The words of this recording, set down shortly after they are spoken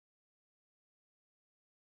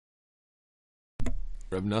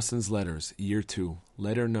Reb Noson's Letters, Year 2,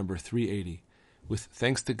 Letter number 380, with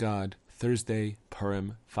thanks to God, Thursday,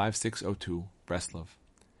 Purim, 5602, Breslov.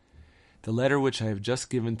 The letter which I have just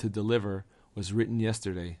given to deliver was written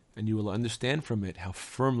yesterday, and you will understand from it how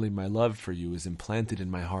firmly my love for you is implanted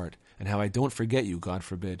in my heart, and how I don't forget you, God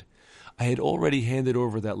forbid. I had already handed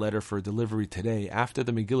over that letter for delivery today after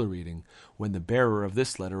the Megillah reading, when the bearer of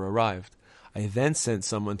this letter arrived. I then sent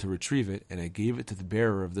someone to retrieve it, and I gave it to the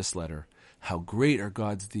bearer of this letter. How great are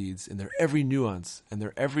God's deeds, in their every nuance, and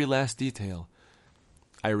their every last detail.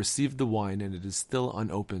 I received the wine, and it is still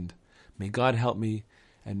unopened. May God help me,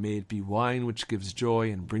 and may it be wine which gives joy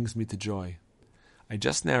and brings me to joy. I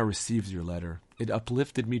just now received your letter. It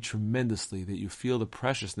uplifted me tremendously that you feel the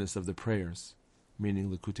preciousness of the prayers, meaning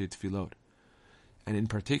Likutei Tefillot, and in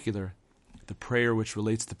particular, the prayer which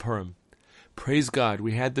relates to Purim. Praise God,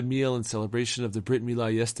 we had the meal in celebration of the Brit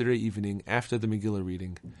Milah yesterday evening after the Megillah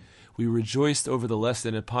reading. We rejoiced over the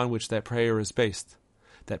lesson upon which that prayer is based,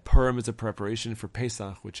 that Purim is a preparation for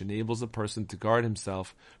Pesach, which enables a person to guard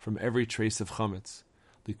himself from every trace of chametz.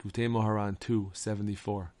 Likutei Moharan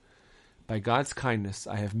 2:74. By God's kindness,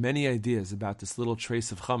 I have many ideas about this little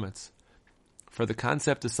trace of chametz, for the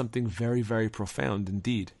concept is something very, very profound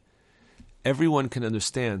indeed. Everyone can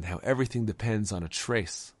understand how everything depends on a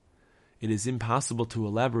trace. It is impossible to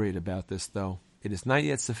elaborate about this, though. It is not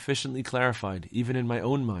yet sufficiently clarified, even in my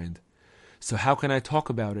own mind. So how can I talk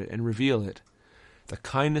about it and reveal it? The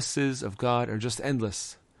kindnesses of God are just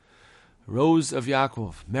endless. Rose of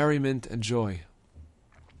Yaakov, merriment and joy.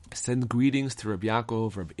 Send greetings to Reb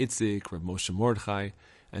Yaakov, Reb Itzik, Reb Moshe Mordechai,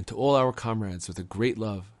 and to all our comrades with a great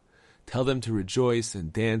love. Tell them to rejoice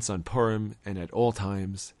and dance on Purim and at all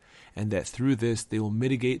times, and that through this they will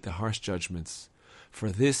mitigate the harsh judgments. For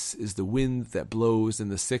this is the wind that blows in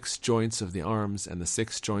the 6 joints of the arms and the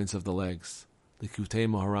 6 joints of the legs. Likutei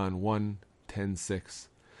Moharan 1:10-6.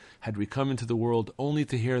 Had we come into the world only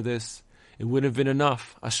to hear this, it would have been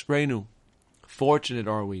enough. Ashreinu. Fortunate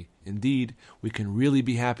are we. Indeed, we can really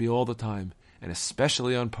be happy all the time, and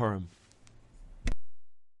especially on Purim.